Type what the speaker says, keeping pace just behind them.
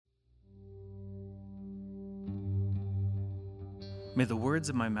May the words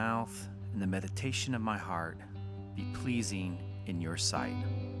of my mouth and the meditation of my heart be pleasing in your sight,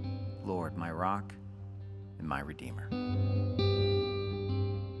 Lord, my rock and my redeemer.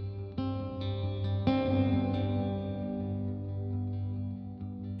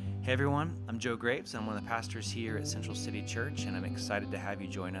 Hey everyone, I'm Joe Graves. I'm one of the pastors here at Central City Church, and I'm excited to have you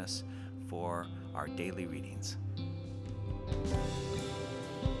join us for our daily readings.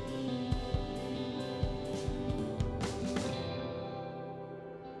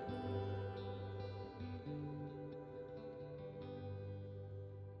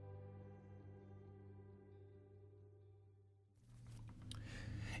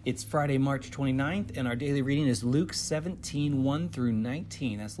 It's Friday, March 29th, and our daily reading is Luke 17, 1 through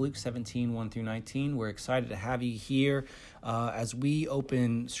 19. That's Luke 17, 1 through 19. We're excited to have you here as we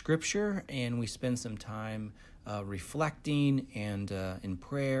open Scripture and we spend some time reflecting and in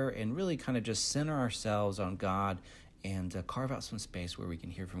prayer and really kind of just center ourselves on God and carve out some space where we can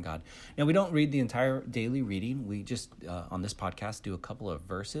hear from God. Now, we don't read the entire daily reading. We just, on this podcast, do a couple of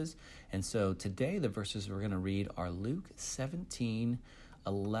verses. And so today, the verses we're going to read are Luke 17,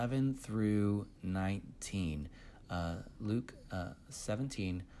 11 through 19. Luke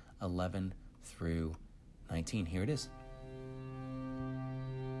 17, 11 through 19. Here it is.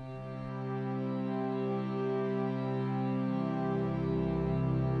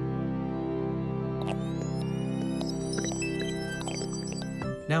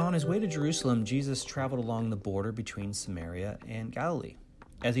 Now on his way to Jerusalem, Jesus traveled along the border between Samaria and Galilee.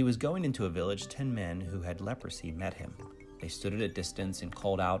 As he was going into a village, 10 men who had leprosy met him. They stood at a distance and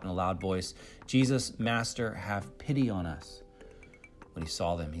called out in a loud voice, "Jesus, Master, have pity on us." When he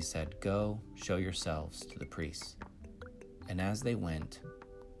saw them, he said, "Go, show yourselves to the priests." And as they went,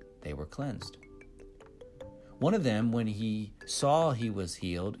 they were cleansed. One of them, when he saw he was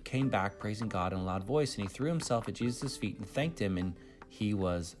healed, came back praising God in a loud voice, and he threw himself at Jesus' feet and thanked him, and he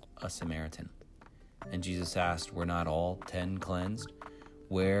was a Samaritan. And Jesus asked, "Were not all 10 cleansed?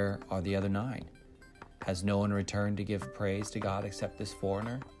 Where are the other 9? Has no one returned to give praise to God except this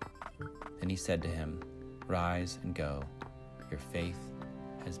foreigner?" Then he said to him, "Rise and go. Your faith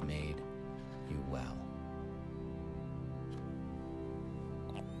has made you well."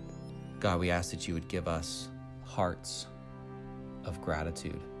 God, we ask that you would give us hearts of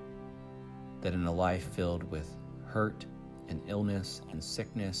gratitude, that in a life filled with hurt and illness and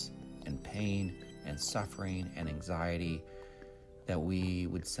sickness and pain and suffering and anxiety, that we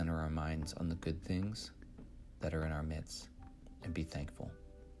would center our minds on the good things that are in our midst and be thankful.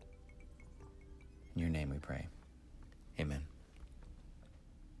 In your name we pray. Amen.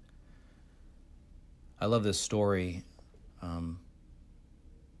 I love this story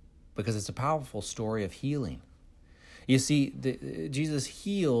because it's a powerful story of healing. You see, Jesus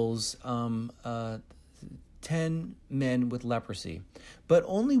heals 10 men with leprosy, but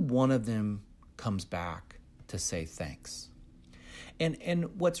only one of them comes back to say thanks.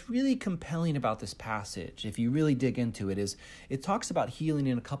 And what's really compelling about this passage, if you really dig into it, is it talks about healing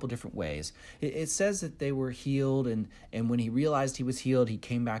in a couple different ways. It says that they were healed, and when he realized he was healed, he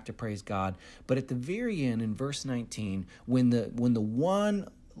came back to praise God. But at the very end, in verse 19, when the one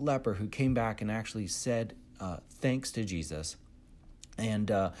leper who came back and actually said thanks to Jesus,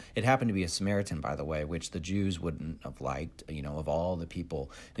 and it happened to be a Samaritan, by the way, which the Jews wouldn't have liked. Of all the people,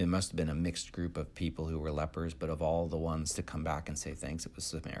 it must have been a mixed group of people who were lepers, but of all the ones to come back and say thanks, it was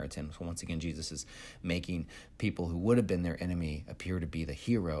Samaritan. So once again, Jesus is making people who would have been their enemy appear to be the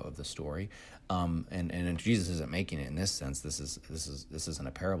hero of the story. And Jesus isn't making it in this sense. This isn't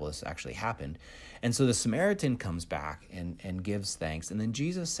a parable. This actually happened. And so the Samaritan comes back and gives thanks. And then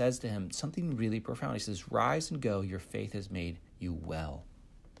Jesus says to him something really profound. He says, "Rise and go. Your faith has made you well."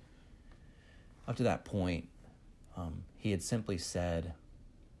 Up to that point, he had simply said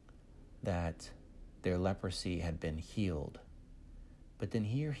that their leprosy had been healed. But then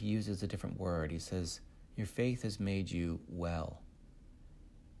here he uses a different word. He says, "Your faith has made you well."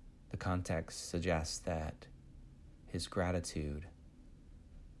 The context suggests that his gratitude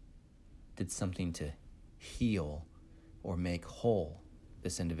did something to heal or make whole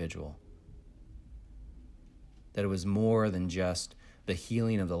this individual. That it was more than just the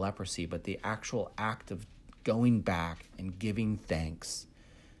healing of the leprosy, but the actual act of going back and giving thanks.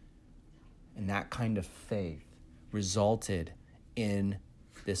 And that kind of faith resulted in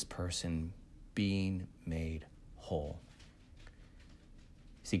this person being made whole.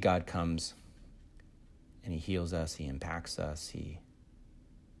 See, God comes and he heals us, he impacts us,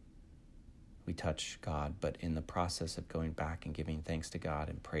 we touch God, but in the process of going back and giving thanks to God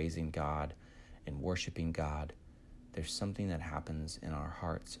and praising God and worshiping God, there's something that happens in our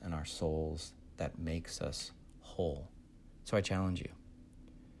hearts and our souls that makes us whole. So I challenge you.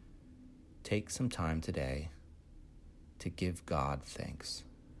 Take some time today to give God thanks,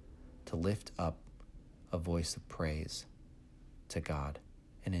 to lift up a voice of praise to God.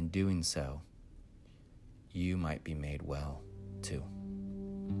 And in doing so, you might be made well too.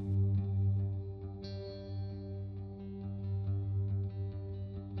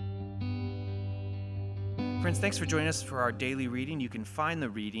 Friends, thanks for joining us for our daily reading. You can find the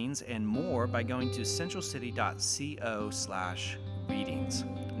readings and more by going to centralcity.co/readings.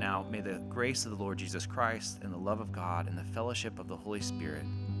 Now, may the grace of the Lord Jesus Christ and the love of God and the fellowship of the Holy Spirit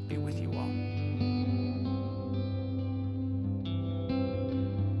be with you all.